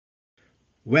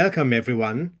Welcome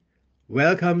everyone.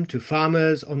 Welcome to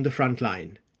Farmers on the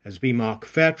Frontline as we mark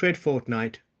Fairtrade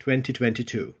Fortnight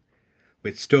 2022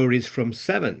 with stories from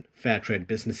 7 Fairtrade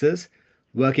businesses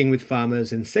working with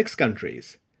farmers in 6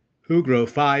 countries who grow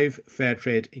 5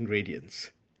 Fairtrade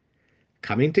ingredients,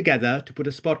 coming together to put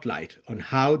a spotlight on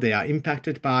how they are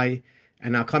impacted by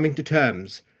and are coming to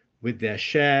terms with their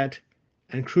shared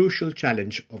and crucial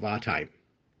challenge of our time,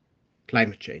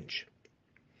 climate change.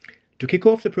 To kick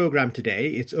off the program today,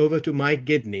 it's over to Mike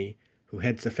Gidney, who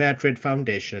heads the Fairtrade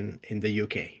Foundation in the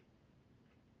UK.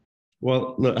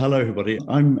 Well, look, hello, everybody.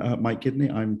 I'm Mike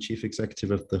Gidney. I'm Chief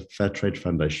Executive of the Fairtrade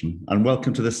Foundation, and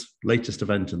welcome to this latest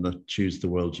event in the Choose the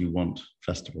World You Want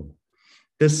festival.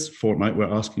 This fortnight,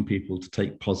 we're asking people to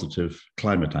take positive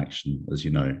climate action, as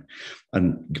you know.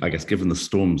 And I guess given the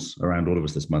storms around all of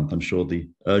us this month, I'm sure the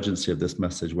urgency of this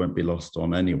message won't be lost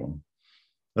on anyone.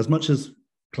 As much as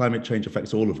climate change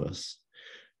affects all of us,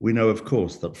 we know, of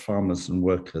course, that farmers and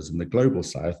workers in the global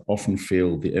south often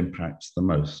feel the impacts the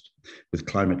most, with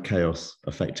climate chaos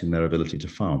affecting their ability to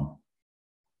farm.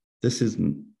 This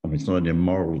isn't, it's not only a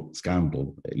moral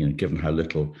scandal, given how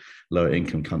little lower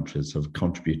income countries have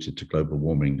contributed to global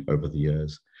warming over the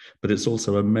years, but it's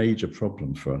also a major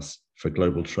problem for us, for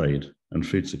global trade and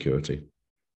food security.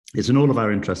 It's in all of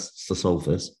our interests to solve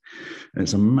this, and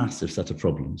it's a massive set of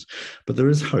problems, but there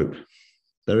is hope.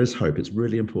 There is hope. It's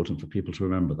really important for people to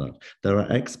remember that. There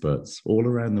are experts all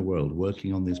around the world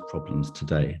working on these problems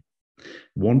today.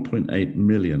 1.8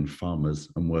 million farmers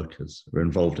and workers are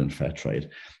involved in fair trade,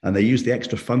 and they use the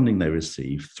extra funding they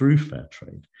receive through fair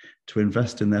trade to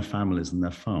invest in their families and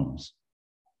their farms.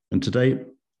 And today,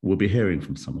 we'll be hearing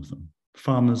from some of them,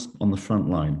 farmers on the front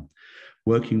line,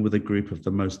 working with a group of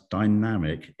the most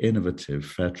dynamic, innovative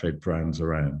fair trade brands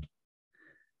around.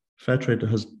 Fairtrade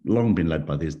has long been led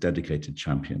by these dedicated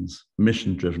champions,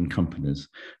 mission-driven companies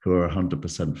who are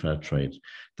 100% fair trade.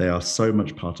 They are so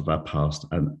much part of our past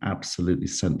and absolutely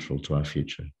central to our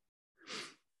future.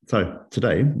 So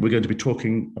today, we're going to be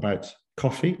talking about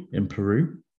coffee in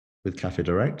Peru with Café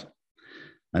Direct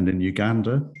and in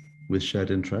Uganda with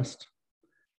Shared Interest.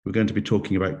 We're going to be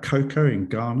talking about cocoa in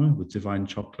Ghana with Divine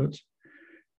Chocolate,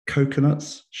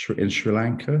 coconuts in Sri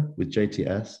Lanka with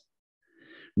JTS,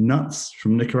 nuts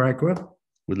from Nicaragua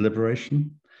with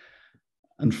Liberation,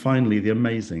 and finally the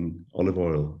amazing olive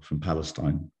oil from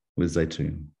Palestine with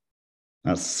Zaytoun.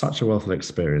 That's such a wealth of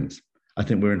experience. I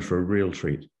think we're in for a real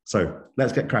treat. So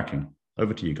let's get cracking.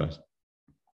 Over to you guys.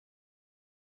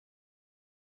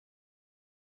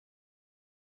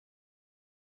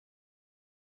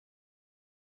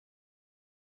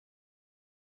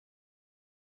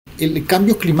 El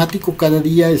cambio climático cada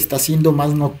día está siendo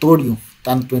más notorio,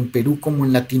 tanto en Perú como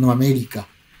en Latinoamérica.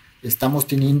 Estamos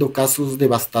teniendo casos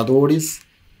devastadores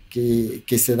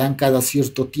que se dan cada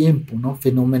cierto tiempo, ¿no?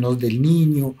 Fenómenos del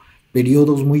Niño,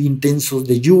 periodos muy intensos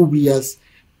de lluvias,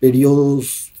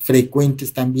 periodos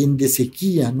frecuentes también de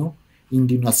sequía, ¿no?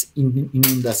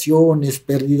 Inundaciones,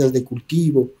 pérdidas de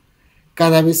cultivo.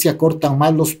 Cada vez se acortan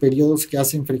más los periodos que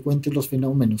hacen frecuentes los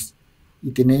fenómenos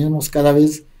y tenemos cada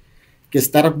vez que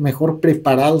estar mejor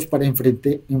preparados para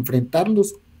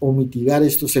enfrentarlos o mitigar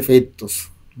estos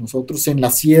efectos. Nosotros en la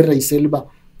sierra y selva,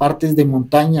 partes de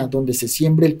montaña donde se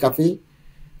siembra el café,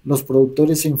 los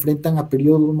productores se enfrentan a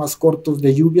periodos más cortos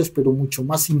de lluvias, pero mucho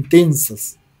más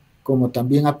intensas, como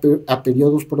también a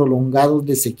periodos prolongados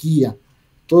de sequía.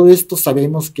 Todo esto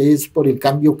sabemos que es por el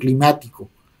cambio climático.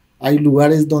 Hay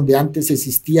lugares donde antes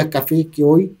existía café que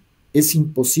hoy es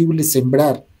imposible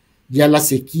sembrar. Ya la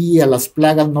sequía, las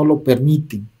plagas no lo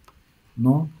permiten,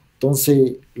 ¿no?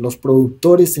 Entonces, los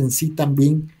productores en sí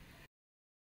también.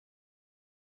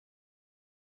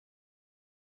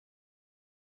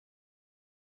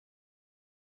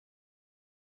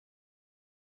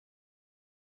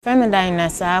 Frontline na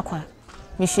sakwa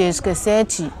Michelle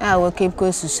Scasetti a wo Cape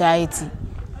Coast Society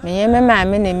me mama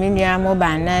me na menua mo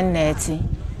banan na ati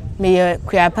me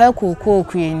kuapa kokoo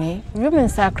kueni rumen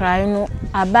sakrai no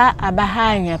aba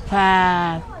hanya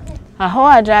pa aho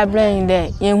adabran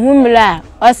de yehumra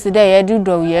oside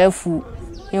yedudo yefu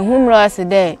yehumra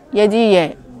oside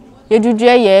yedudu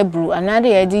yebru anade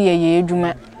yedi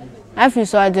yeduma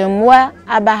afiso ademwa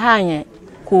aba hanya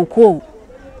kokoo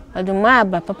adumwa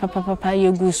aba papa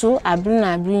yeguso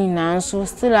abrina nso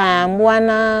still amwa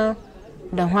na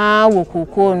da hwa wo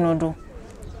kokoo no do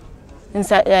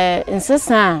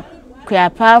insisa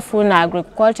kuapa fu na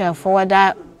agriculture forward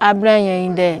abranya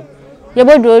inde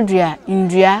yebodo odua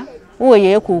ndua wo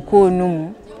ye kokoo no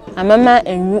mu amama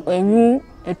enyu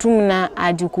etum na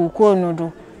adi kokoo no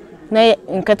do na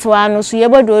nketwa no so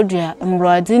yebodo odua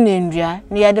mbrodi na ndua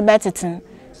na yede beteten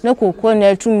na koko na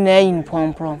atum na yin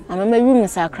pomprom amama wi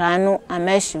msakra no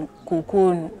amashi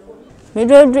koko no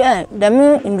medodu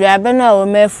dam ndwabe na o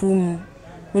mafu mu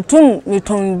mitum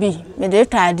miton bi me de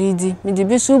tadidi me de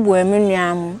bi su bo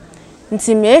amenuam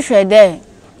nti me hwe de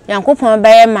yankopon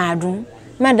baye madum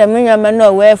madam nyama na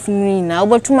o wafu ni na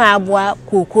obotum aboa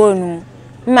koko no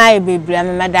ma e bebre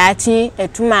amama daachi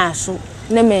etum aso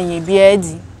na menye bi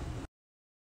adi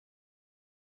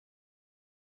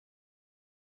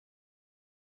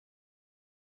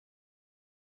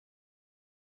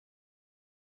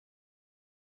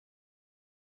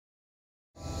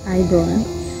අයිබෝන්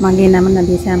මගේ නම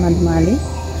නදීෂා මදුමාලි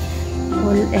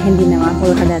පොල් එහෙඳිනවා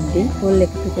පොල් හදද්දී පොල්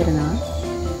එකතු කරනවා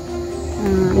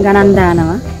ගණන්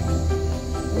දානවා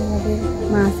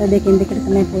මාස දෙකකින් දෙකට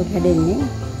තමයි පොල් හැදෙන්නේ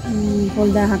පොල්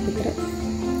 1000ක් විතර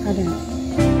හදනවා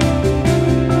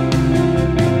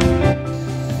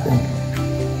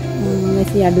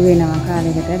මේසි අඩු වෙනවා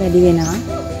කාලයකට වැඩි වෙනවා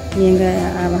ඊංග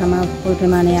ආවම පොල්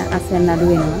ප්‍රමාණය අස්වැන්න අඩු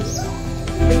වෙනවා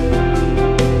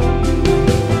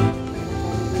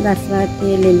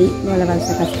දස්වාතේ ලෙලි වලවල්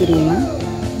සකස් කිරීම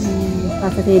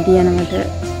පසතේදී යනකට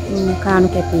කාණු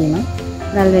කැපීම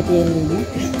ගල් වැටි එල්ලීම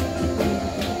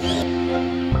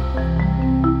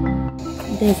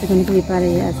දේශගුණික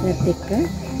විපර්යාසයත් එක්ක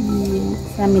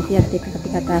සමිතියත් එක්ක අපි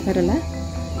කතා කරලා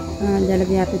ජල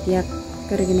ව්‍යාපෘතියක්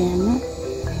කරගෙන යන්න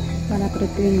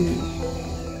බලාපොරොත්තු වෙන්නේ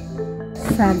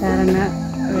සාධාරණ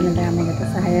වෙනදාමකට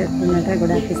සහාය දුන්නට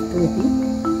ගොඩාක් ස්තුතියි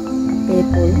අපේ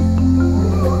පොල්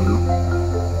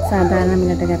साधारण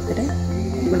minute गत्तरे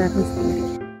good afternoon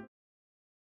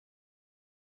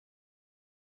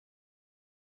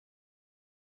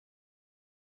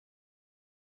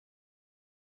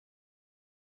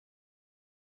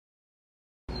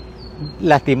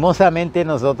Lastimosamente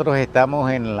nosotros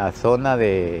estamos en la zona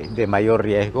de mayor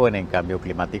riesgo en el cambio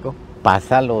climático.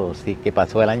 Pasa lo sí que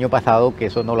pasó el año pasado, que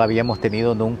eso no lo habíamos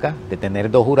tenido nunca, de tener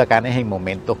 2 huracanes en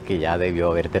momentos que ya debió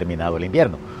haber terminado el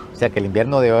invierno. O sea que el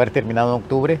invierno debió haber terminado en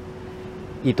octubre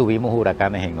y tuvimos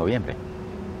huracanes en noviembre.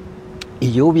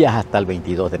 Y lluvias hasta el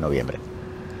 22 de noviembre.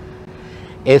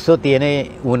 Eso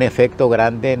tiene un efecto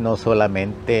grande no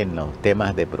solamente en los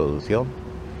temas de producción,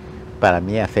 para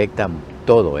mí afecta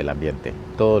todo el ambiente,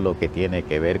 todo lo que tiene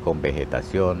que ver con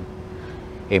vegetación.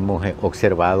 Hemos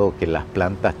observado que las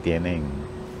plantas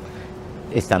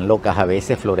están locas a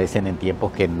veces, florecen en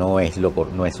tiempos que no es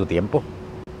su tiempo.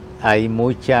 Hay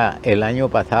el año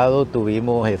pasado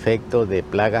tuvimos efectos de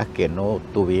plagas que no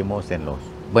tuvimos en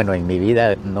mi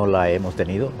vida no la hemos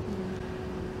tenido.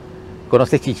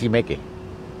 ¿Conoces chichimeque?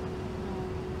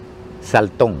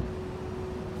 Saltón.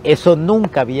 Eso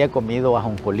nunca había comido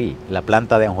ajonjolí, la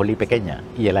planta de ajonjolí pequeña,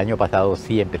 y el año pasado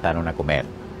sí empezaron a comer.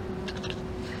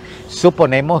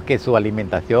 Suponemos que su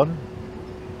alimentación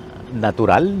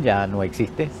natural ya no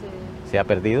existe, se ha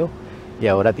perdido, y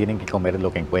ahora tienen que comer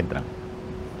lo que encuentran.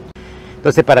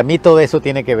 Entonces, para mí todo eso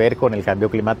tiene que ver con el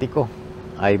cambio climático.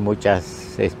 Hay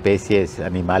muchas especies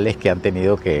animales que han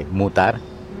tenido que mutar,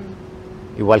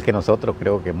 igual que nosotros,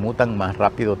 creo que mutan más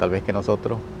rápido tal vez que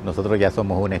nosotros. Nosotros ya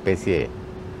somos una especie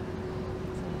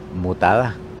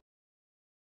mutada.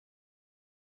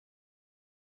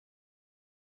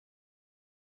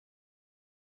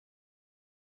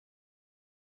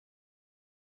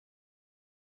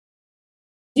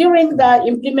 During the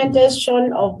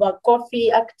implementation of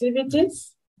coffee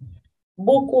activities,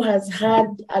 Buku has had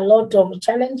a lot of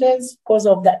challenges because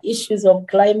of the issues of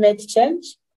climate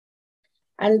change.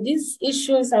 And these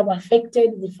issues have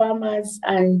affected the farmers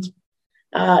and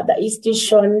the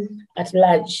institution at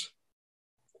large.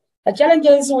 The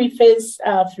challenges we face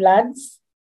are floods,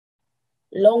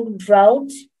 long drought,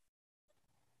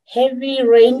 heavy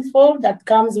rainfall that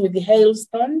comes with the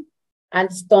hailstone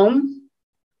and storm,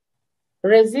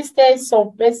 resistance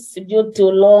of pests due to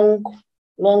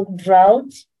long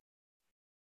drought.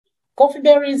 Coffee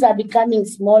berries are becoming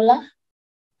smaller,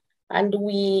 and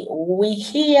we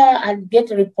hear and get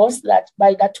reports that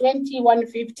by the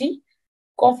 2150,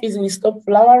 coffees will stop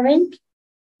flowering.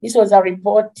 This was a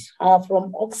report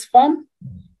from Oxfam.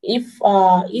 If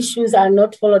issues are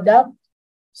not followed up,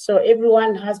 so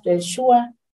everyone has to ensure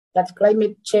that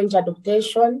climate change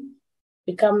adaptation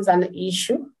becomes an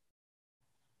issue.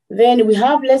 Then we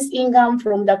have less income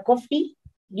from the coffee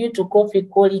due to coffee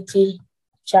quality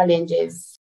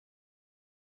challenges.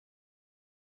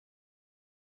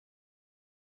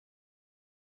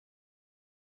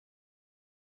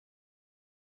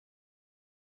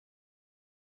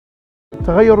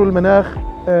 تغير المناخ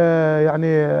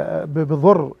يعني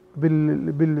بضر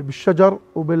بالشجر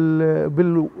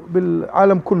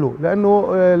وبالعالم كله،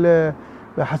 لأنه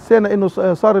حسينا إنه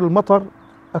صار المطر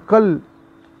أقل،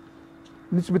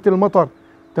 نسبة المطر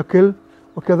تكل،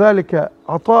 وكذلك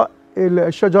عطاء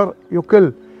الشجر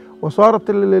يكل،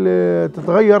 وصارت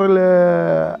تتغير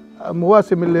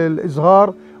مواسم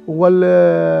الإزهار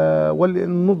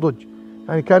والنضج.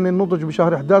 يعني كان النضج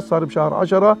بشهر 11 صار بشهر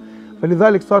 10،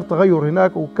 فلذلك صار تغير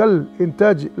هناك. وكل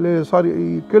إنتاج صار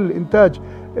كل إنتاج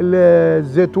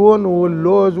الزيتون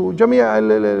واللوز وجميع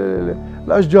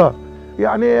الأشجار،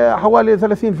 يعني حوالي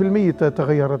 30%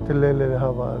 تغيرت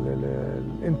هذا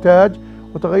الإنتاج،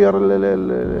 وتغير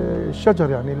الشجر.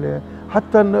 يعني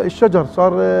حتى الشجر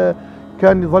صار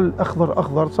كان يظل أخضر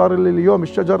أخضر، صار اليوم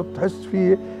الشجر تحس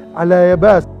فيه على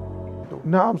يباس.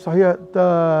 نعم صحيح،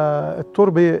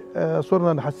 التربة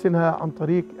صرنا نحسنها عن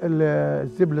طريق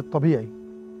الزبل الطبيعي.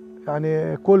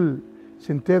 يعني كل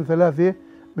 2 3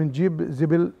 بنجيب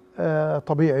زبل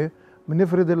طبيعي،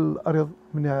 بنفرد الأرض،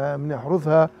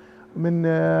 بنحرثها،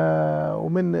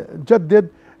 ومن جدد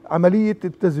عملية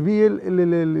التزبيل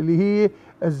اللي هي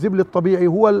الزبل الطبيعي،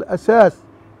 هو الأساس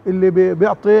اللي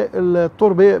بيعطي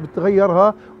التربة،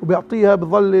 بتغيرها وبيعطيها،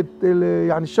 بظل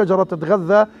يعني الشجرة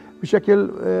تتغذى بشكل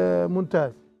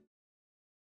ممتاز.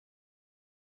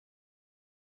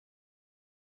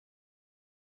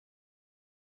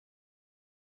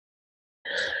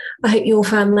 I hope you all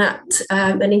found that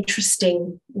an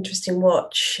interesting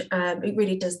watch. It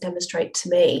really does demonstrate to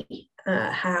me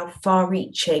how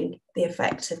far-reaching the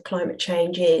effect of climate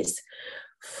change is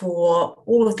for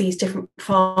all of these different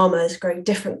farmers growing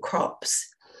different crops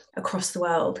across the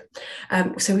world.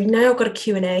 So we've now got a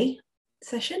Q&A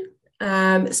session.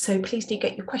 So please do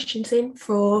get your questions in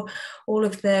for all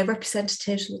of the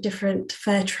representatives of the different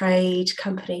fair trade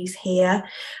companies here.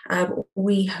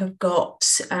 We have got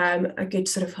a good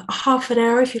sort of half an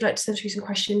hour if you'd like to send through some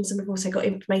questions, and we've also got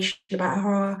information about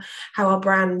how our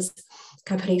brands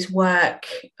companies work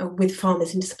with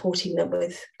farmers in supporting them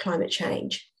with climate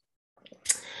change.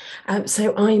 So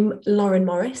I'm Lauren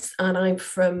Morris, and I'm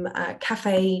from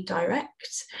Cafe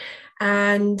Direct,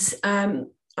 and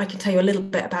I can tell you a little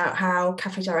bit about how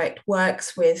Cafe Direct works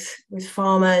with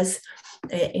farmers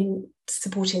in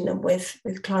supporting them with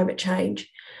climate change.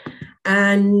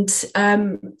 And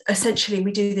essentially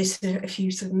we do this in a few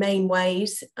sort of main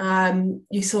ways.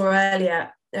 You saw earlier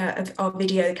our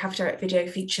video, the Cafe Direct video,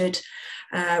 featured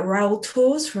Raul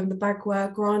Tours from the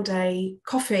Bagua Grande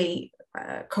coffee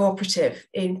cooperative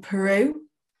in Peru.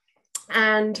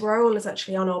 And Raul is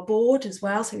actually on our board as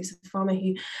well. So he's a farmer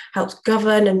who helps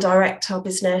govern and direct our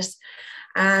business.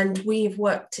 And we have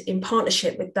worked in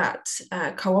partnership with that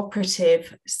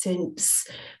cooperative since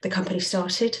the company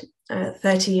started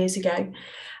 30 years ago.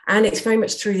 And it's very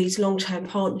much through these long-term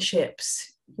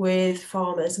partnerships with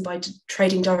farmers, and by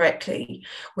trading directly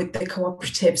with the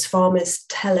cooperatives, farmers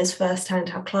tell us firsthand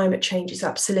how climate change is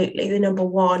absolutely the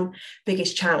 #1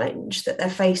 biggest challenge that they're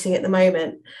facing at the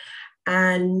moment.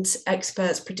 And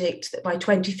experts predict that by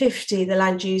 2050, the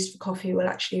land used for coffee will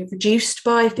actually have reduced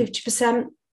by 50%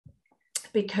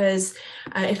 because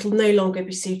it'll no longer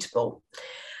be suitable.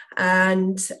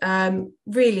 And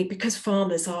really, because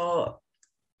farmers are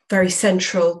very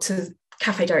central to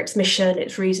Cafe Direct's mission,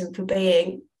 its reason for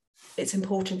being, it's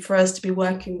important for us to be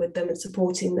working with them and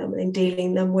supporting them and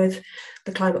dealing them with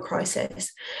the climate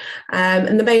crisis.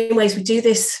 And the main ways we do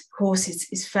this, of course,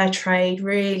 is fair trade,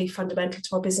 really fundamental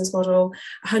to our business model.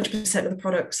 100% of the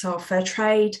products are fair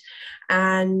trade,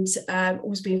 and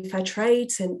always been fair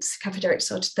trade since Cafe Direct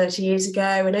started 30 years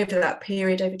ago. And over that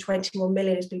period, over 21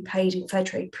 million has been paid in fair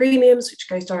trade premiums, which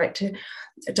goes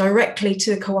directly to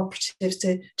the cooperatives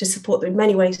to support them in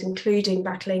many ways, including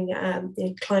battling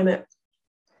climate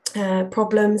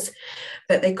problems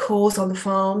that they cause on the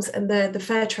farms. And the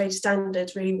fair trade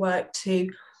standards really work to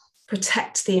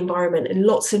protect the environment in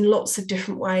lots and lots of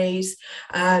different ways,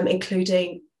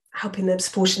 including helping them,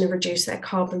 supporting them reduce their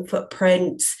carbon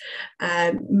footprints,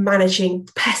 managing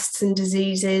pests and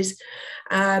diseases,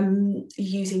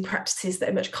 using practices that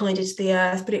are much kinder to the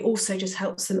earth, but it also just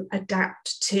helps them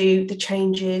adapt to the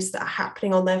changes that are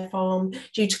happening on their farm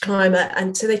due to climate,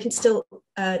 and so they can still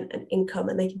earn an income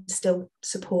and they can still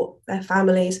support their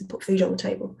families and put food on the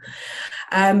table.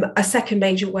 A second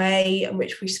major way in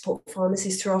which we support farmers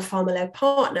is through our farmer-led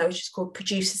partner, which is called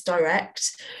Producers Direct,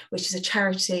 which is a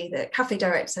charity that Cafe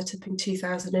Direct set up in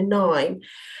 2009.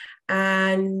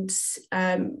 And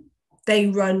they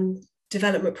run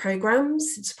development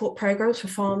programs and support programs for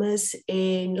farmers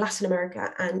in Latin America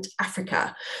and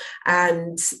Africa.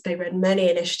 And they run many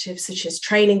initiatives such as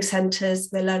training centres.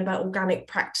 They learn about organic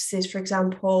practices, for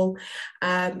example,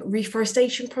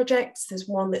 reforestation projects. There's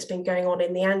one that's been going on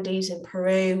in the Andes in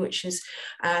Peru, which has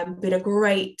been a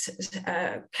great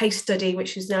case study,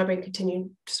 which is now being continued,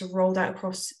 sort of rolled out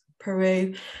across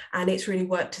Peru, and it's really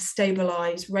worked to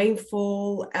stabilise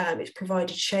rainfall. It's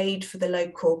provided shade for the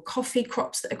local coffee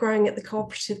crops that are growing at the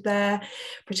cooperative there,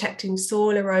 protecting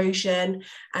soil erosion,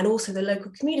 and also the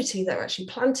local community that are actually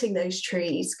planting those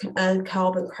trees can earn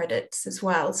carbon credits as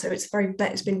well. So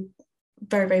it's been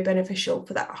very, very beneficial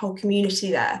for that whole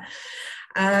community there.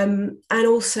 And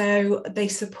also they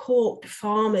support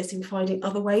farmers in finding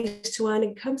other ways to earn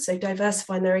income, so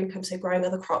diversifying their income, so growing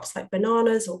other crops like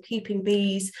bananas or keeping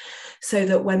bees, so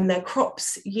that when their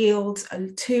crops yields are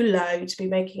too low to be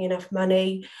making enough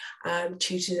money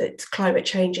due to the climate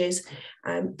changes,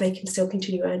 they can still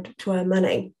continue to earn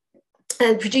money.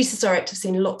 And Producers Direct have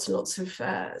seen lots and lots of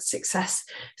success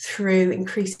through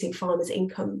increasing farmers'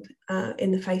 income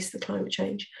in the face of the climate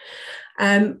change.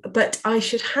 But I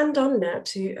should hand over now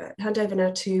to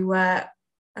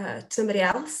somebody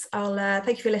else. I'll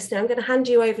thank you for listening. I'm going to hand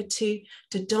you over to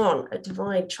Don at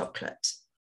Divine Chocolate.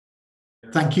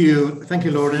 Thank you,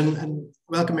 Lauren, and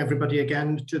welcome everybody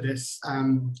again to this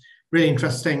really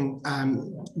interesting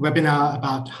webinar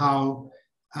about how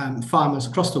farmers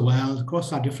across the world,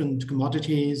 across our different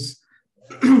commodities,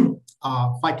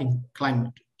 are fighting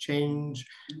climate change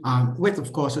with,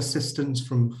 of course, assistance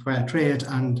from fair trade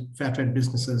and fair trade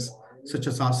businesses such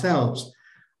as ourselves.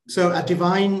 So at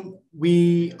Divine,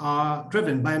 we are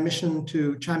driven by a mission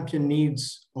to champion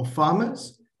needs of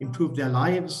farmers, improve their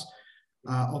lives,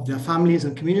 of their families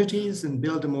and communities, and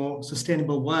build a more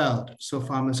sustainable world so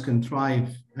farmers can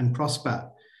thrive and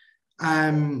prosper.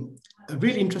 A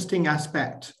really interesting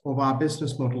aspect of our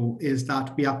business model is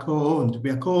that we are co-owned.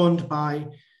 We are co-owned by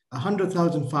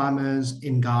 100,000 farmers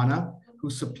in Ghana who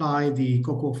supply the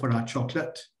cocoa for our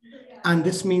chocolate. And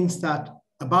this means that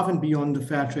above and beyond the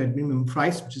fair trade minimum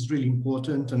price, which is really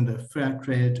important, and the fair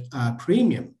trade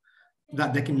premium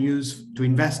that they can use to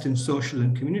invest in social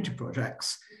and community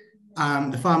projects,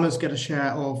 the farmers get a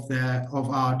share of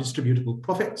our distributable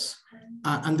profits.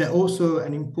 And they're also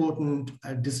an important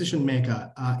decision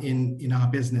maker in our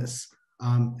business,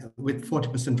 with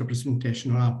 40%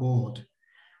 representation on our board.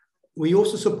 We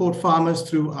also support farmers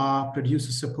through our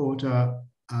producer support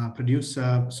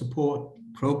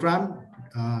program,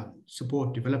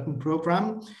 support development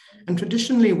program. And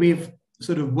traditionally, we've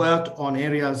sort of worked on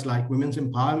areas like women's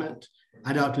empowerment,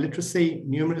 adult literacy,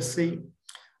 numeracy,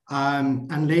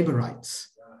 and labor rights.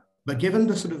 But given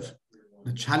the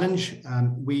challenge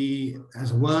we as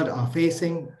a world are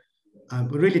facing,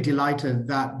 we're really delighted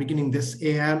that beginning this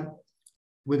AM,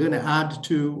 we're going to add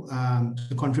to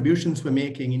the contributions we're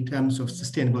making in terms of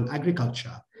sustainable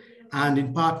agriculture, and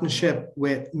in partnership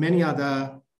with many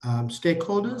other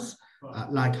stakeholders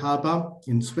like Halba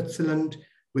in Switzerland,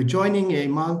 we're joining a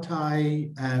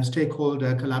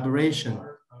multi-stakeholder collaboration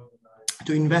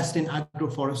to invest in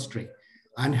agroforestry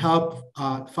and help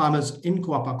farmers in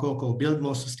Kuapa Coco build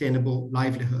more sustainable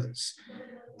livelihoods.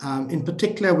 In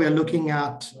particular, we're looking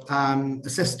at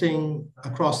assisting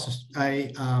across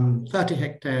a 30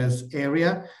 hectares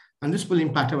area, and this will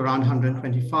impact around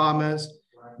 120 farmers,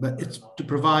 but it's to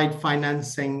provide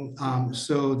financing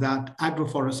so that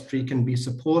agroforestry can be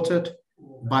supported,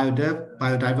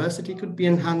 biodiversity could be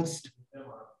enhanced,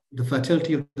 the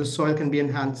fertility of the soil can be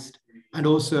enhanced, and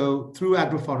also through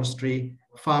agroforestry,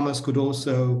 farmers could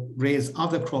also raise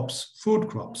other crops, food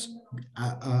crops,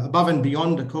 above and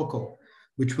beyond the cocoa,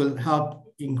 which will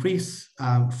help increase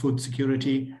food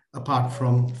security apart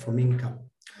from income.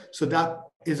 So that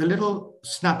is a little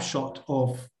snapshot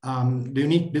of the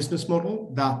unique business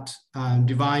model that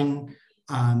Divine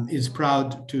is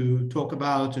proud to talk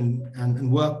about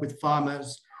and work with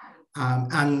farmers,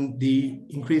 and the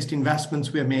increased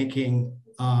investments we're making,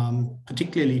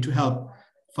 particularly to help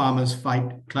farmers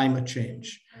fight climate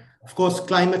change. Of course,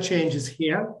 climate change is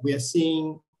here. We are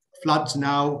seeing floods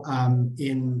now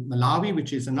in Malawi,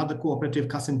 which is another cooperative,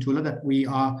 Kasintula, that we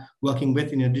are working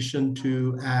with in addition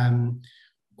to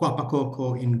Kuapa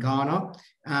Coco in Ghana.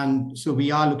 And so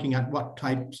we are looking at what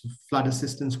types of flood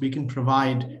assistance we can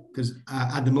provide, because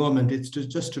at the moment it's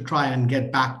just to try and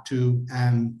get back to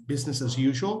business as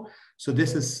usual. So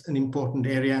this is an important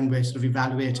area, and we're sort of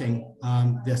evaluating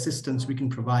the assistance we can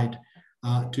provide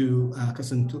to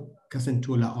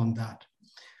Kasintula on that.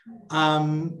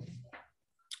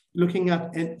 Looking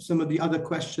at some of the other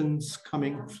questions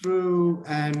coming through,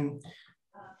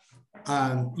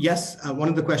 yes, one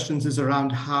of the questions is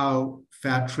around how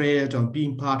fair trade or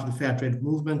being part of the fair trade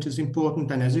movement is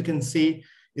important. And as you can see,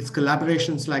 it's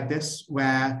collaborations like this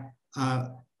where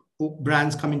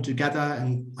brands coming together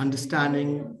and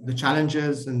understanding the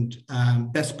challenges and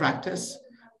best practice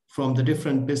from the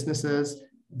different businesses.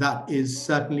 That is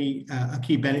certainly a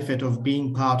key benefit of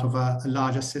being part of a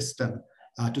larger system.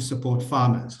 to support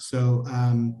farmers. So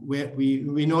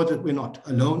we know that we're not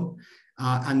alone,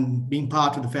 and being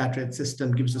part of the fair trade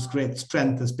system gives us great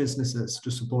strength as businesses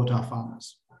to support our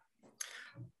farmers.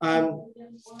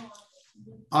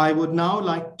 I would now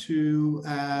like to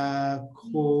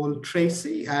call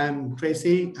Tracy.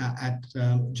 Tracy at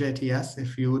JTS,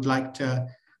 if you would like to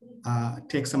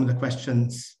take some of the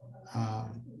questions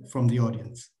from the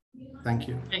audience. Thank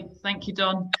you. Okay, thank you,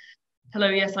 Don. Hello,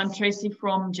 yes, I'm Tracy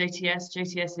from JTS.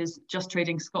 JTS is Just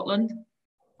Trading Scotland.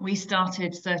 We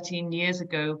started 13 years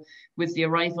ago with the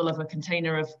arrival of a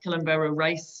container of Kilimberro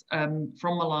rice from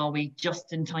Malawi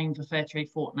just in time for Fairtrade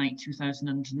Fortnight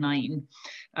 2009.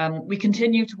 We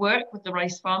continue to work with the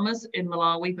rice farmers in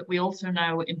Malawi, but we also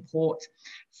now import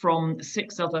from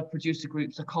 6 other producer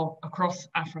groups across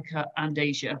Africa and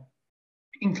Asia,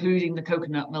 including the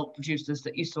coconut milk producers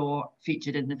that you saw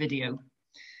featured in the video.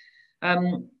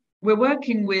 We're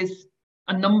working with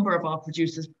a number of our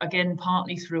producers, again,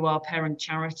 partly through our parent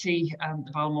charity,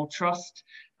 the Balmoral Trust,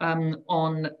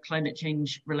 on climate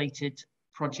change related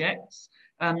projects.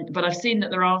 But I've seen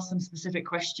that there are some specific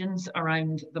questions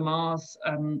around the Mars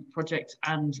project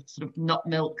and sort of nut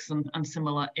milks and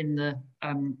similar in the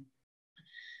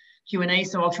Q&A,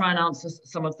 so I'll try and answer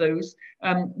some of those.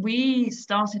 We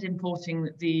started importing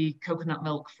the coconut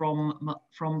milk from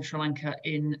Sri Lanka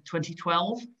in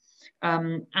 2012.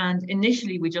 And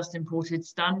initially we just imported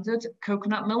standard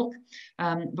coconut milk,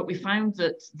 but we found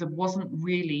that there wasn't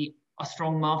really a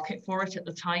strong market for it at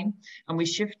the time. And we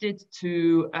shifted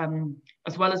to,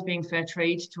 as well as being fair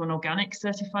trade, to an organic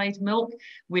certified milk,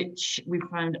 which we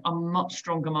found a much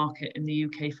stronger market in the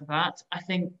UK for that. I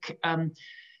think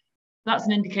that's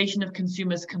an indication of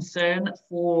consumers' concern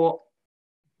for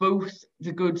both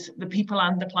the people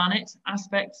and the planet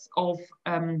aspects of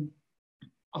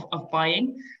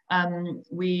buying.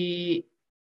 We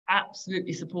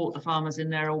absolutely support the farmers in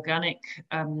their organic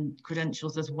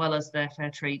credentials as well as their fair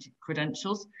trade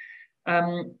credentials.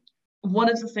 One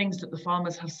of the things that the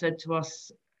farmers have said to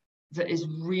us that is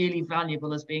really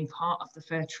valuable as being part of the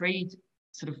fair trade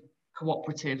sort of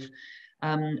cooperative,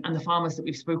 and the farmers that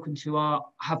we've spoken to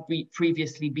have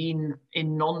previously been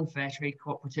in non-fair trade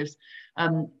cooperatives,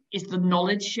 is the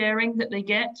knowledge sharing that they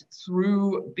get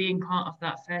through being part of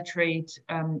that fair trade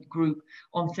group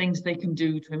on things they can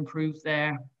do to improve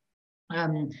their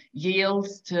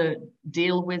yields, to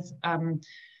deal with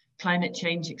climate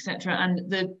change, etc. And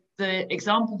the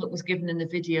example that was given in the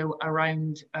video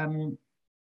around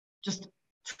just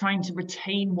trying to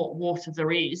retain what water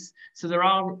there is. So there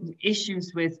are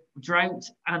issues with drought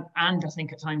and I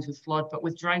think at times with flood, but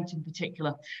with drought in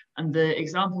particular. And the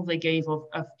example they gave of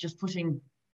just putting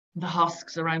the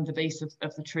husks around the base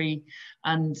of the tree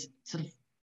and sort of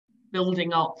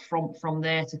building up from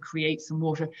there to create some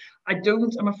water.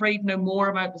 I'm afraid, know more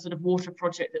about the sort of water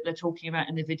project that they're talking about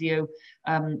in the video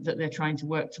that they're trying to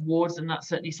work towards. And that's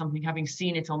certainly something, having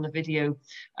seen it on the video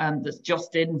that's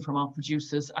just in from our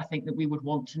producers, I think that we would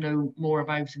want to know more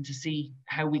about and to see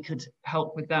how we could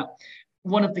help with that.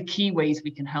 One of the key ways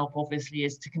we can help, obviously,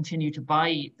 is to continue to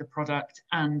buy the product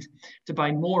and to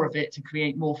buy more of it to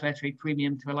create more fair trade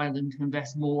premium, to allow them to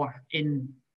invest more in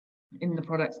the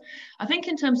products. I think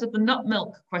in terms of the nut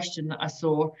milk question that I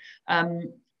saw,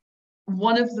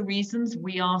 one of the reasons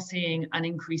we are seeing an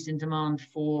increase in demand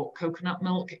for coconut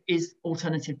milk is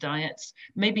alternative diets.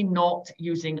 Maybe not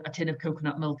using a tin of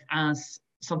coconut milk as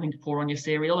something to pour on your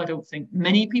cereal. I don't think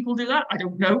many people do that. I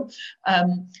don't know.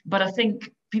 But I think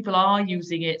people are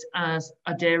using it as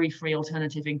a dairy-free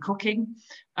alternative in cooking,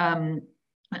 and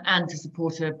to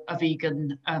support a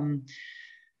vegan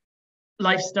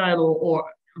lifestyle or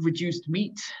reduced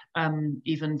meat,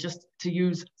 even just to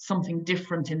use something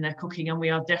different in their cooking. And we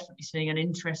are definitely seeing an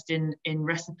interest in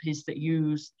recipes that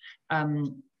use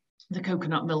the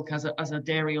coconut milk as a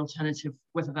dairy alternative,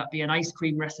 whether that be an ice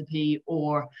cream recipe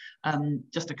or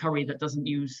just a curry that doesn't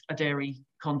use a dairy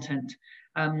content.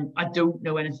 I don't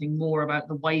know anything more about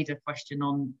the wider question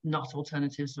on nut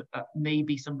alternatives.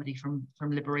 Maybe somebody from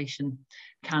Liberation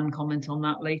can comment on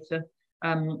that later.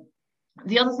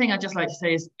 The other thing I'd just like to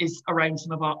say is around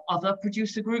some of our other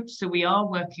producer groups. So we are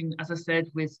working, as I said,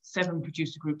 with 7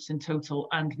 producer groups in total,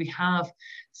 and we have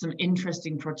some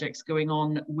interesting projects going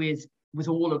on with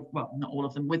all of, well, not all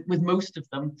of them, with most of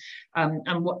them.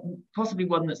 And what possibly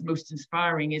one that's most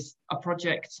inspiring is a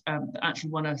project that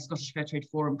actually won a Scottish Fairtrade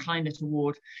Forum Climate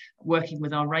Award, working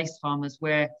with our rice farmers,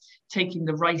 where taking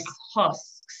the rice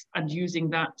husks and using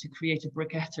that to create a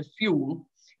briquette of fuel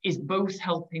is both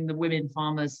helping the women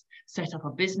farmers set up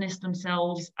a business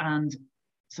themselves and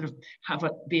sort of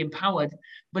be empowered,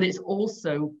 but it's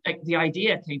also the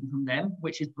idea came from them,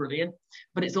 which is brilliant,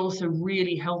 but it's also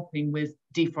really helping with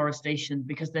deforestation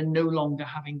because they're no longer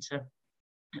having to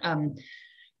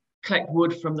collect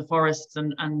wood from the forests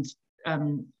and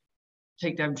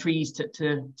take down trees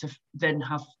to then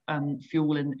have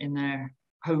fuel in their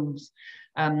homes.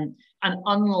 And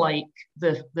unlike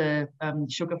the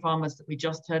sugar farmers that we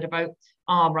just heard about,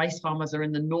 our rice farmers are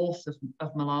in the north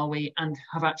of Malawi and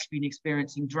have actually been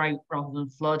experiencing drought rather than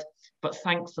flood. But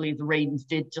thankfully, the rains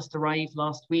did just arrive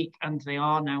last week and they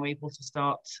are now able to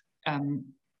start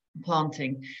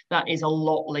planting. That is a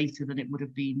lot later than it would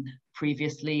have been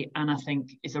previously, and I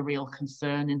think is a real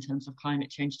concern in terms of climate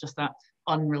change, just that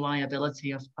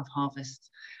unreliability of harvests.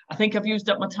 I think I've used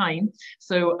up my time,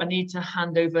 so I need to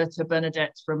hand over to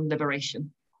Bernadette from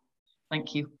Liberation.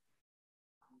 Thank you.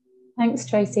 Thanks,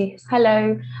 Tracy.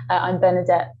 Hello, I'm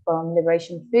Bernadette from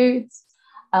Liberation Foods.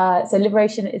 So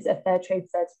Liberation is a Fairtrade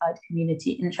certified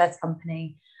community interest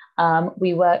company.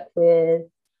 We work with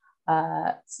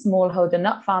smallholder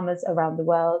nut farmers around the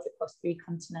world across 3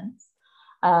 continents.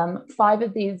 5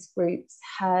 of these groups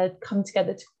had come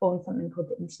together to form something called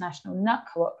the International Nut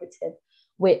Cooperative,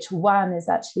 which Juan is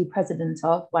actually president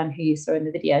of, Juan, who you saw in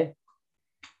the video.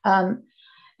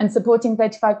 And supporting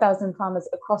 35,000 farmers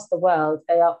across the world,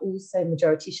 they are also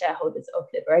majority shareholders of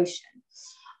Liberation.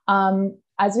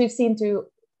 As we've seen through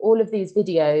all of these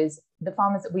videos, the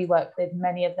farmers that we work with,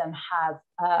 many of them have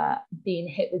been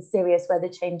hit with serious weather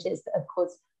changes that have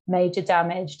caused major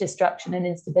damage, destruction, and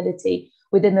instability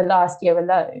within the last year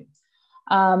alone.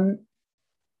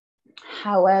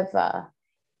 However,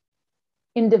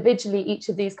 individually, each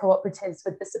of these cooperatives,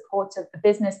 with the support of the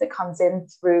business that comes in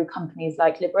through companies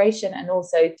like Liberation and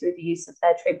also through the use of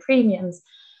fair trade premiums,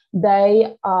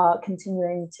 they are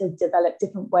continuing to develop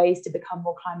different ways to become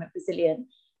more climate resilient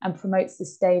and promote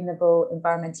sustainable,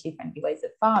 environmentally friendly ways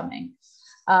of farming.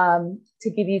 To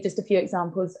give you just a few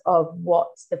examples of what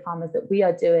the farmers that we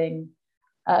are doing,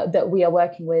 that we are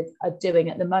working with, are doing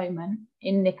at the moment.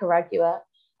 In Nicaragua,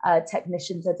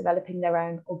 technicians are developing their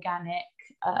own organic,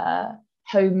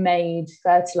 homemade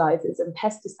fertilizers and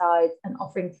pesticides and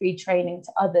offering free training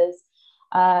to others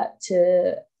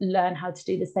to learn how to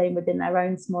do the same within their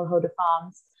own smallholder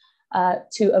farms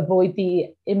to avoid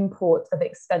the import of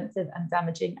expensive and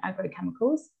damaging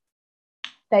agrochemicals.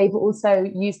 They've also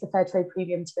used the fair trade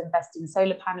premium to invest in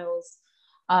solar panels.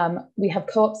 We have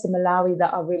co-ops in Malawi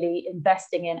that are really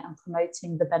investing in and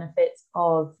promoting the benefits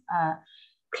of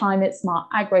climate smart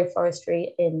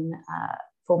agroforestry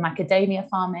for macadamia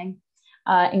farming.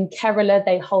 In Kerala,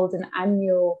 they hold an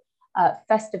annual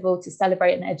festival to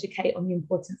celebrate and educate on the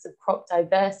importance of crop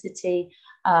diversity,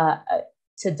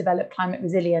 to develop climate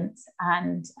resilience,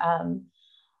 and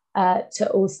to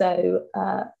also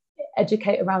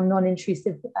educate around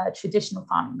non-intrusive traditional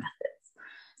farming methods.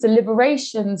 So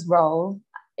Liberation's role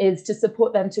is to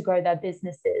support them to grow their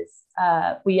businesses.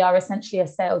 We are essentially a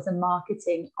sales and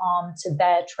marketing arm to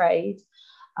their trade,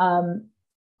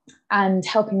 and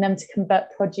helping them to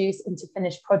convert produce into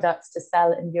finished products to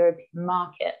sell in the European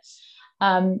market.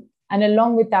 And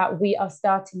along with that, we are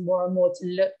starting more and more to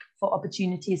look for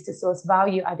opportunities to source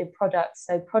value-added products,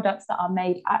 so products that are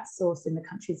made at source in the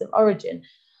countries of origin,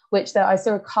 which I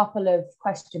saw a couple of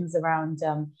questions around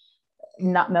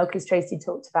nut milk, as Tracy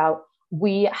talked about.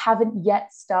 We haven't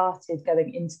yet started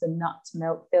going into the nut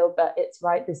milk field, but it's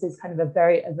right, this is kind of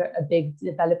a big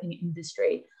developing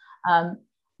industry.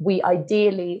 We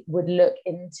ideally would look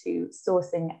into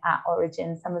sourcing at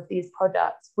origin some of these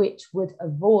products, which would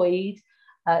avoid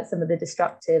some of the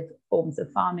destructive forms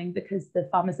of farming, because the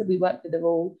farmers that we work with are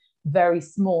all very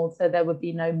small, so there would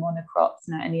be no monocrops,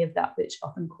 no any of that, which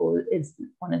often is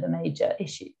one of the major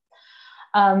issues.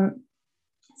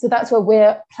 So that's where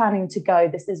we're planning to go.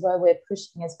 This is where we're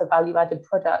pushing, is for value-added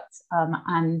products,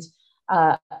 and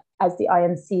as the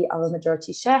INC are a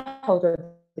majority shareholder of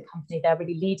the company, they're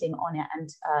really leading on it and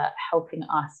helping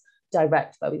us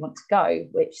direct where we want to go,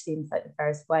 which seems like the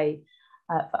fairest way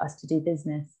for us to do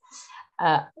business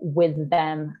with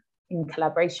them in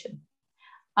collaboration.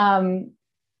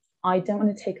 I don't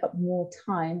want to take up more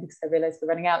time because I realise we're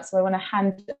running out, so I want to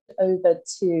hand over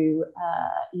to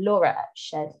Laura at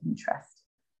Shared Interest.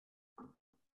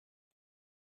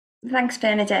 Thanks,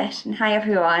 Bernadette, and hi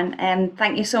everyone.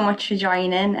 Thank you so much for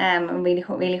joining. I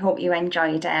really hope you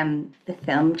enjoyed the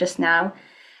film just now.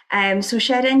 So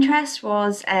Shared Interest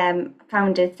was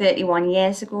founded 31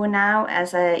 years ago now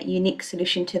as a unique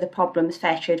solution to the problems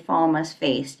fair trade farmers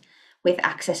faced with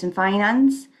access and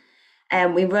finance.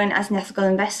 We run as an ethical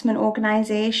investment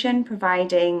organisation,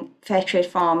 providing fair trade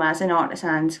farmers and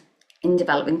artisans in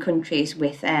developing countries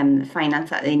with the finance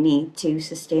that they need to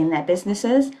sustain their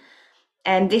businesses.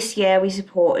 And this year we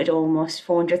supported almost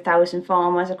 400,000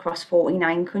 farmers across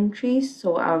 49 countries,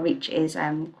 so our reach is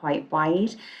quite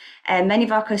wide. And many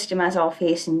of our customers are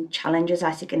facing challenges,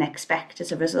 as you can expect,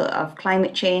 as a result of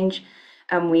climate change,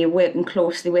 and we are working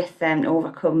closely with them to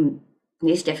overcome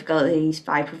these difficulties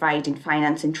by providing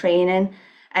finance and training.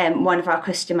 One of our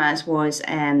customers was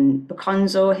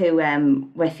Baconzo, who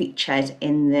were featured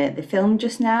in the film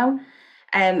just now.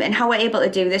 And how we're able to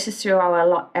do this is through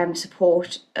our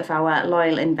support of our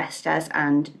loyal investors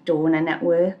and donor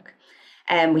network.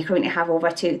 We currently have over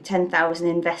 10,000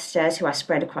 investors who are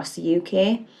spread across the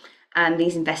UK, and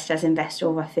these investors invest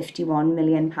over £51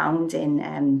 million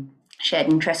in shared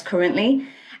interest currently.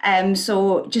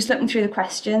 So just looking through the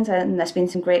questions, and there's been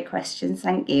some great questions,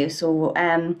 thank you. So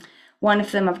one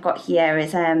of them I've got here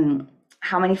is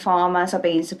how many farmers are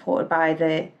being supported by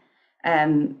the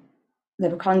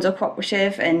Baconzo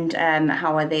cooperative, and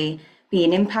how are they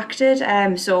being impacted?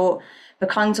 So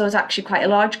Baconzo is actually quite a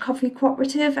large coffee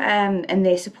cooperative, and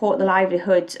they support the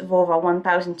livelihoods of over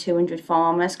 1,200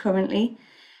 farmers currently.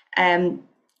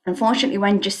 Unfortunately,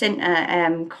 when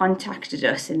Jacinta contacted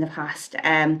us in the past,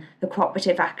 the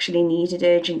cooperative actually needed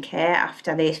urgent care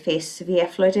after they faced severe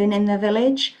flooding in the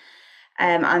village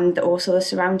and also the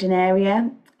surrounding area.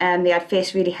 They had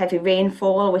faced really heavy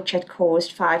rainfall, which had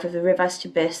caused 5 of the rivers to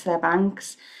burst their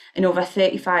banks, and over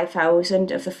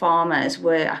 35,000 of the farmers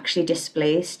were actually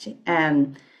displaced.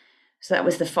 So that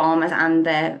was the farmers and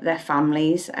their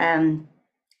families.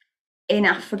 In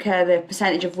Africa, the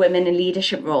percentage of women in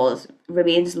leadership roles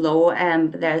remains low,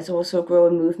 but there's also a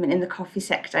growing movement in the coffee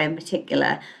sector in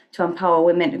particular to empower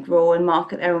women to grow and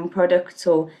market their own products.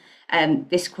 So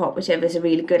this cooperative is a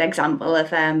really good example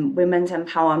of women's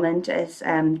empowerment, as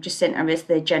Jacinta is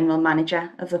the general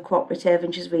manager of the cooperative,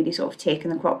 and she's really sort of taken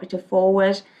the cooperative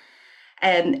forward.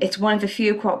 It's one of the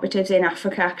few cooperatives in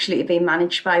Africa actually to be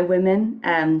managed by women,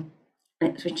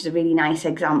 which is a really nice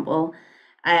example.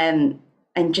 And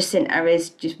Jacinta is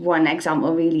just one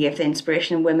example really of the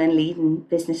inspiration of women leading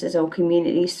businesses or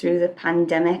communities through the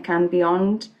pandemic and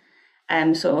beyond.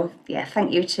 So yeah,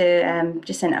 thank you to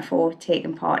Jacinta for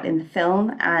taking part in the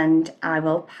film, and I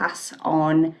will pass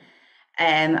on,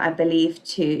 I believe,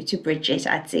 to Bridget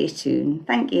at Zaytoun.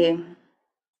 Thank you.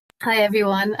 Hi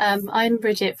everyone, I'm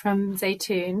Bridget from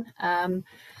Zaytoun.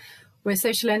 We're a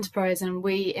social enterprise and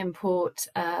we import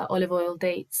olive oil,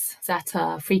 dates,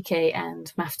 za'atar, frike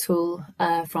and maftool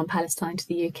from Palestine to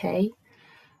the UK.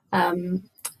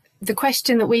 The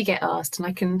question that we get asked, and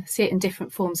I can see it in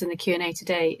different forms in the Q&A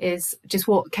today, is just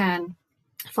what can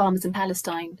farmers in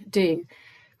Palestine do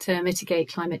to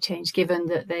mitigate climate change, given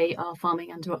that they are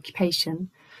farming under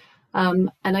occupation?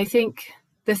 And I think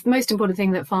the most important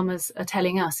thing that farmers are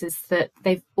telling us is that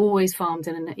they've always farmed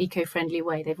in an eco-friendly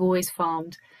way. They've always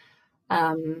farmed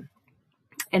in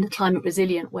a climate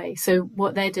resilient way. So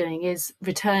what they're doing is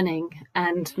returning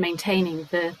and maintaining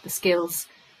the skills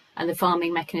and the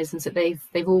farming mechanisms that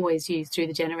they've always used through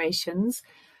the generations.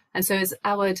 And so, as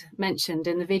Awad mentioned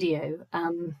in the video,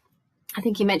 I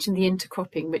think he mentioned the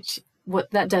intercropping, which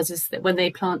what that does is that when they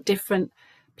plant different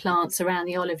plants around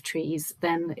the olive trees,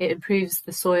 then it improves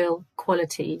the soil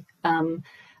quality and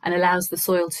allows the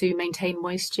soil to maintain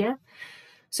moisture,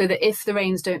 so that if the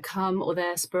rains don't come or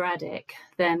they're sporadic,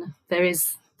 then they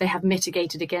have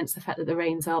mitigated against the fact that the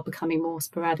rains are becoming more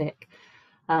sporadic.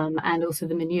 And also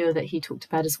the manure that he talked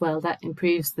about as well, that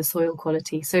improves the soil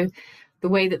quality. So the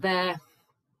way that they're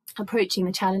approaching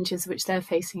the challenges which they're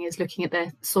facing is looking at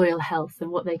their soil health and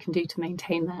what they can do to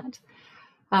maintain that.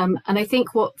 And I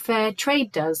think what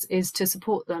Fairtrade does is to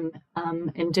support them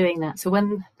in doing that. So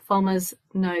when farmers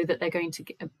know that they're going to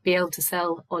be able to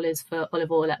sell olives for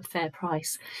olive oil at a fair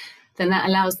price, then that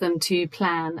allows them to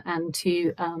plan and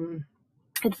to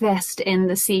invest in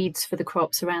the seeds for the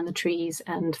crops around the trees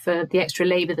and for the extra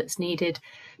labour that's needed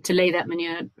to lay that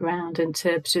manure around and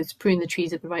to prune the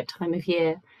trees at the right time of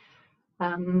year.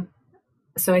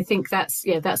 So I think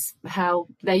that's how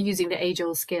they're using the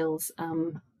age-old skills,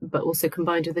 but also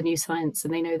combined with the new science,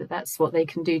 and they know that that's what they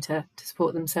can do to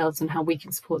support themselves and how we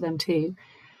can support them too.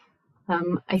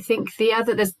 I think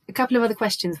there's a couple of other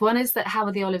questions. One is that how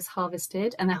are the olives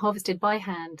harvested? And they're harvested by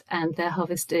hand and they're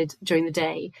harvested during the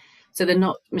day. So they're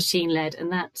not machine-led,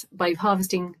 and that by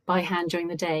harvesting by hand during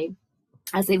the day,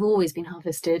 as they've always been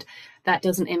harvested, that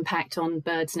doesn't impact on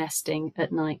birds nesting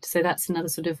at night. So that's another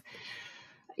sort of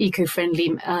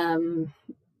eco-friendly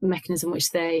mechanism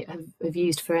which they have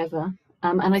used forever.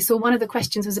 And I saw one of the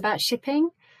questions was about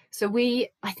shipping. So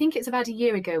I think it's about a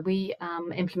year ago, we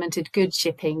implemented good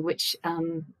shipping, which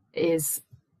is,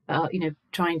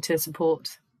 trying to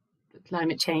support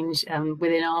climate change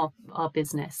within our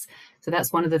business. So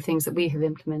that's one of the things that we have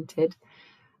implemented.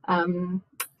 And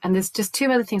there's just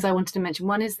two other things I wanted to mention.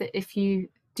 One is that if you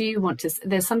do want to,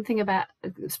 there's something about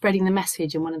spreading the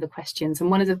message in one of the questions. And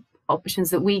one of the options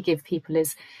that we give people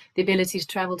is the ability to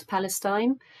travel to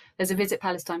Palestine. There's a Visit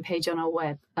Palestine page on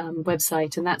our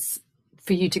website, and that's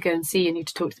for you to go and see, and you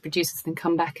to talk to the producers and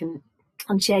come back and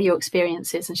share your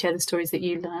experiences and share the stories that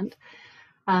you learned.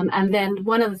 And then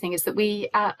one other thing is that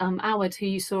Awad, who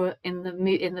you saw in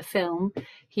the film,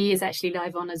 he is actually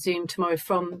live on a Zoom tomorrow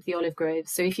from the Olive Grove.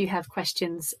 So if you have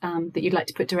questions that you'd like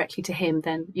to put directly to him,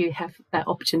 then you have that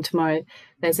option tomorrow.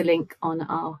 There's a link on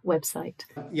our website.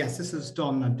 Yes, this is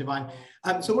Don Divine.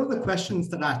 So one of the questions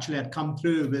that actually had come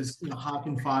through was, how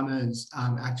can farmers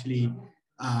actually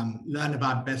learn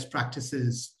about best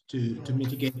practices to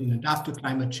mitigate and adapt to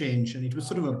climate change? And it was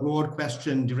sort of a broad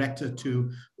question directed to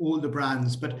all the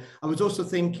brands. But I was also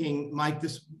thinking, Mike,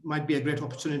 this might be a great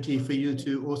opportunity for you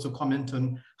to also comment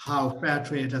on how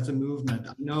Fairtrade as a movement.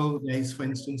 I know there is, for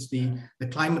instance, the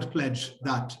climate pledge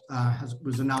that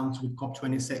was announced with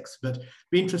COP26, but it'd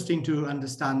be interesting to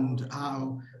understand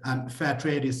how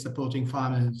Fairtrade is supporting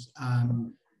farmers,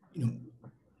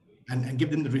 and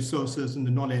give them the resources and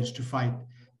the knowledge to fight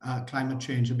climate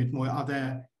change a bit more. Are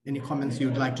there any comments you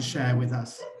would like to share with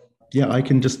us? Yeah, I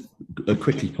can just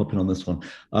quickly pop in on this one.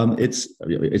 It's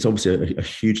obviously a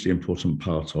hugely important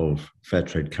part of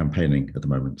Fairtrade campaigning at the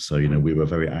moment. So, we were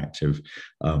very active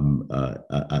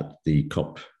at the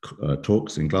COP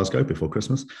talks in Glasgow before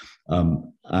Christmas.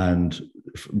 And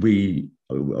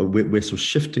we're sort of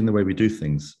shifting the way we do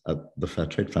things at the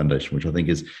Fairtrade Foundation, which I think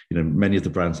is, many of the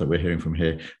brands that we're hearing from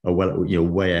here are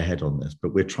way ahead on this,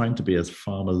 but we're trying to be as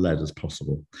farmer-led as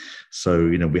possible. So,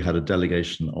 we had a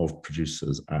delegation of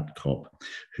producers at COP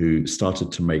who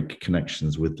started to make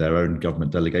connections with their own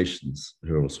government delegations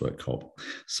who are also at COP.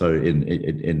 So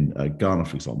in Ghana,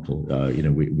 for example,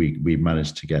 we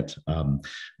managed to get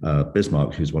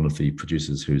Bismarck, who's one of the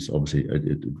producers who's obviously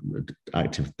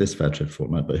active this Fairtrade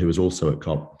Fortnight, but who was also at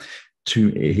COP,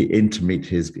 to meet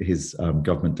his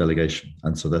government delegation.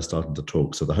 And so they're starting to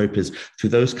talk. So the hope is through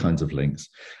those kinds of links,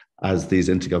 as these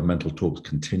intergovernmental talks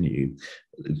continue,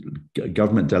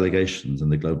 government delegations in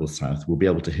the Global South will be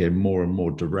able to hear more and more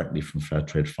directly from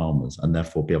Fairtrade farmers, and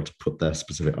therefore be able to put their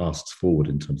specific asks forward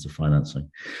in terms of financing.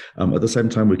 At the same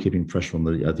time, we're keeping pressure on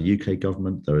the UK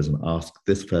government. There is an ask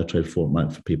this Fairtrade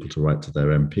Fortnight for people to write to their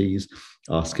MPs,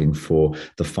 asking for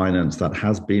the finance that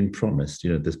has been promised,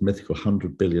 this mythical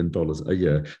 $100 billion a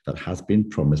year that has been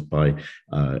promised by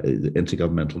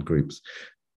intergovernmental groups,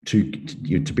 to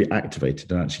be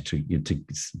activated and actually to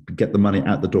get the money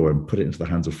out the door and put it into the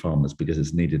hands of farmers, because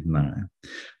it's needed now.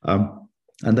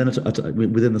 And then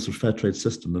within the sort of Fairtrade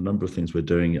system, the number of things we're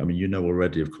doing,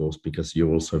 already, of course, because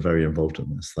you're also very involved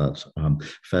in this, that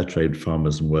Fairtrade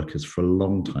farmers and workers for a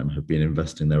long time have been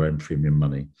investing their own premium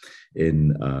money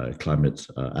in climate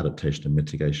adaptation and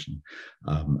mitigation.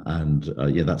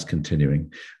 That's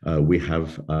continuing. We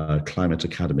have climate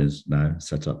academies now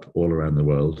set up all around the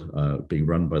world, being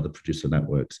run by the producer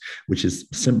networks, which is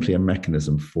simply a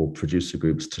mechanism for producer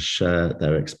groups to share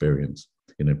their experience,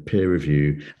 peer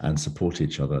review and support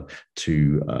each other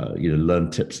to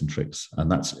learn tips and tricks.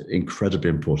 And that's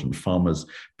incredibly important. Farmers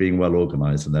being well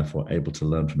organized and therefore able to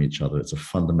learn from each other. It's a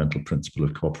fundamental principle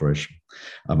of cooperation.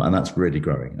 And that's really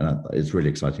growing. And it's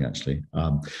really exciting, actually.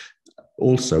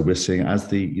 Also, we're seeing as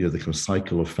the kind of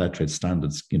cycle of Fairtrade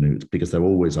standards, because they're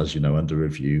always, as under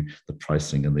review, the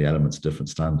pricing and the elements of different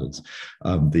standards,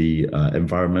 the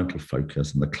environmental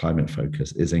focus and the climate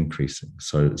focus is increasing.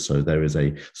 So there is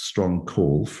a strong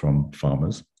call from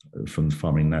farmers, from the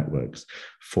farming networks,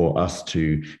 for us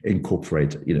to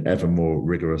incorporate ever more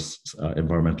rigorous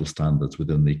environmental standards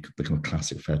within the kind of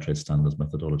classic Fairtrade standards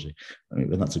methodology.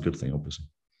 And that's a good thing, obviously.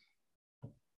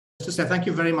 To say thank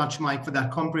you very much, Mike, for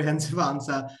that comprehensive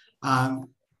answer.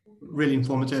 Really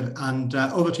informative. And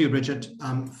over to you, Bridget,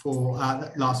 for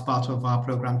the last part of our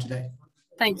program today.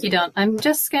 Thank you, Don. I'm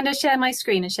just going to share my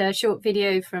screen and share a short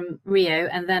video from Rio,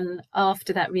 and then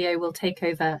after that, Rio will take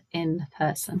over in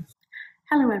person.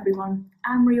 Hello everyone,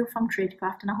 I'm Rio from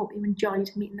Traidcraft, and I hope you enjoyed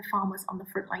meeting the farmers on the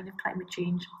front line of climate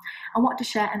change. I want to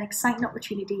share an exciting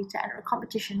opportunity to enter a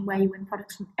competition where you win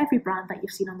products from every brand that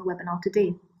you've seen on the webinar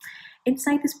today.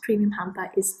 Inside this premium hamper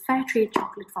is Fairtrade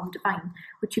chocolate from Divine,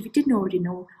 which, if you didn't already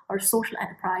know, are a social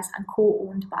enterprise and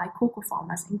co-owned by cocoa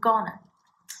farmers in Ghana.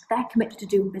 They're committed to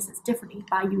doing business differently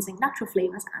by using natural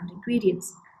flavours and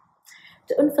ingredients.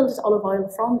 The unfiltered olive oil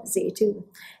from Zaytoun.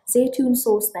 Zaytoun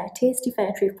source their tasty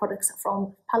Fairtrade products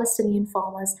from Palestinian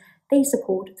farmers they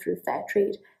support through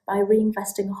Fairtrade by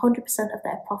reinvesting 100% of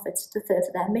their profits to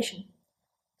further their mission.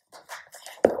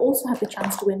 You also have the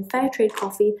chance to win Fairtrade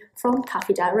coffee from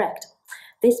Cafe Direct.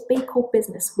 This B Corp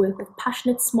business work with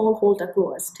passionate smallholder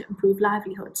growers to improve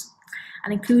livelihoods,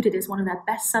 and included is one of their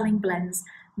best-selling blends,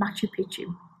 Machu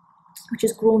Picchu, which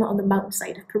is grown on the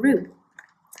mountainside of Peru.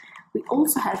 We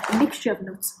also have a mixture of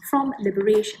nuts from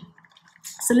Liberation.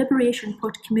 So Liberation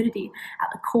put community at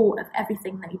the core of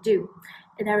everything they do.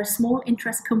 They're a small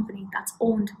interest company that's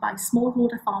owned by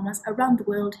smallholder farmers around the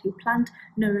world who plant,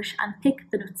 nourish and pick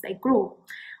the nuts they grow.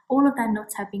 All of their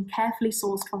nuts have been carefully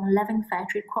sourced from 11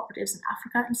 Fairtrade cooperatives in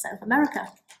Africa and South America.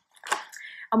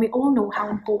 And we all know how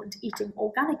important eating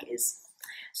organic is.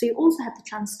 So you also have the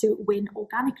chance to win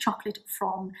organic chocolate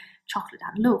from Chocolate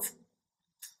and Love.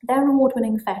 Their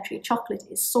award-winning Fairtrade chocolate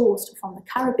is sourced from the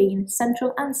Caribbean,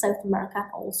 Central and South America,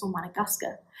 and also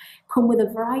Madagascar. Come with a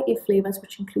variety of flavours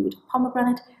which include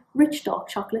pomegranate, rich dark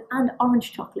chocolate and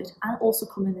orange chocolate, and also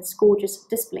come in this gorgeous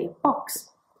display box.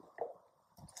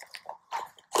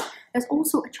 There's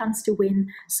also a chance to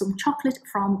win some chocolate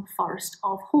from Forest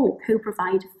of Hope, who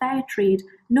provide fair trade,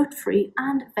 nut-free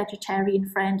and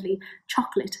vegetarian-friendly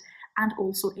chocolate, and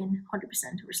also in 100%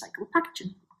 recycled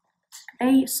packaging.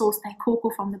 They source their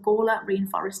cocoa from the Gola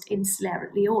rainforest in Sierra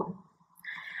Leone.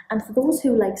 And for those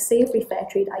who like savoury fair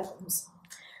trade items,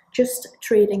 Just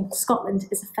Trading Scotland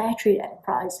is a fair trade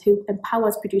enterprise who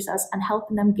empowers producers and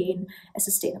helping them gain a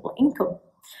sustainable income.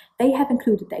 They have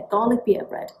included their garlic beer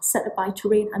bread, set up by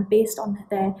terrain and based on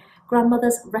their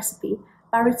grandmother's recipe.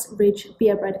 Barrett's Ridge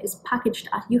beer bread is packaged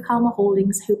at Ucalma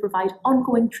Holdings, who provide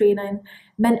ongoing training,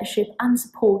 mentorship and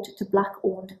support to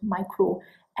Black-owned micro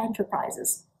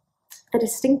enterprises. The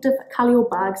distinctive Callio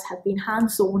bags have been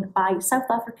hand-sewn by South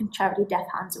African charity Deaf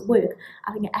Hands at Work,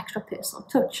 adding an extra personal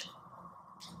touch.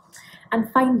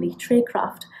 And finally,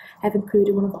 Traidcraft have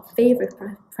included one of our favourite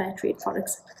fair trade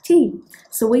products, tea.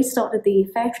 So we started the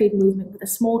fair trade movement with a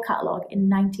small catalogue in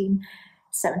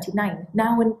 1979.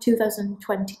 Now in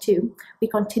 2022, we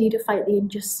continue to fight the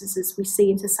injustices we see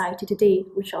in society today,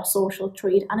 which are social,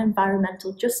 trade and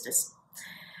environmental justice.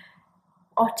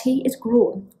 Our tea is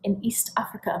grown in East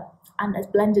Africa and is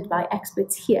blended by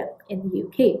experts here in the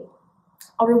UK.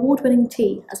 Our award-winning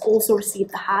tea has also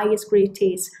received the highest grade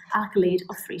taste accolade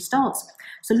of 3 stars.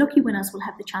 So lucky winners will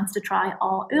have the chance to try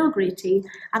our Earl Grey tea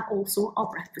and also our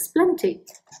breakfast blend tea.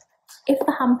 If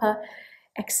the hamper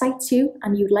excites you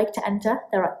and you'd like to enter,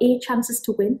 there are 8 chances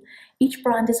to win. Each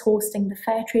brand is hosting the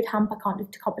Fairtrade hamper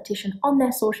competition on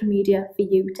their social media for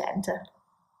you to enter.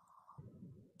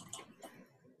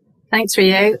 Thanks,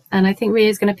 Rio. And I think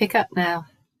Rio's going to pick up now.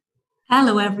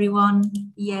 Hello, everyone.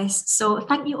 Yes, so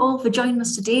thank you all for joining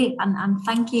us today, and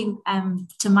thank you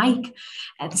to Mike,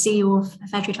 the CEO of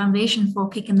Fairtrade Foundation, for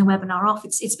kicking the webinar off.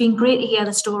 It's been great to hear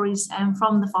the stories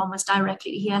from the farmers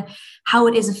directly, to hear how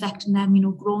it is affecting them, you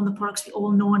know, growing the products we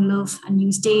all know and love and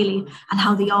use daily, and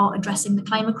how they are addressing the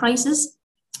climate crisis.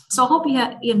 So I hope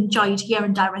you enjoyed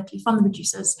hearing directly from the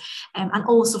producers and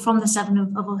also from the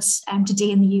 7 of us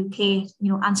today in the UK,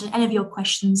 you know, answering any of your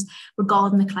questions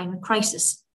regarding the climate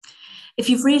crisis. If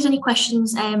you've raised any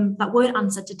questions that weren't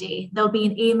answered today, there'll be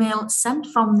an email sent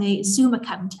from the Zoom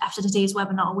account after today's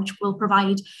webinar, which will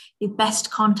provide the best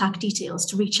contact details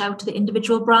to reach out to the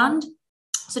individual brand.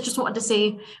 So just wanted to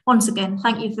say once again,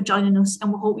 thank you for joining us,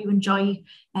 and we hope you enjoy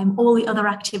all the other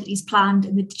activities planned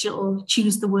in the digital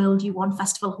Choose the World You Want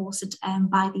festival hosted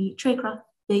by the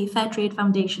Fairtrade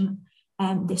Foundation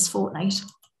this fortnight.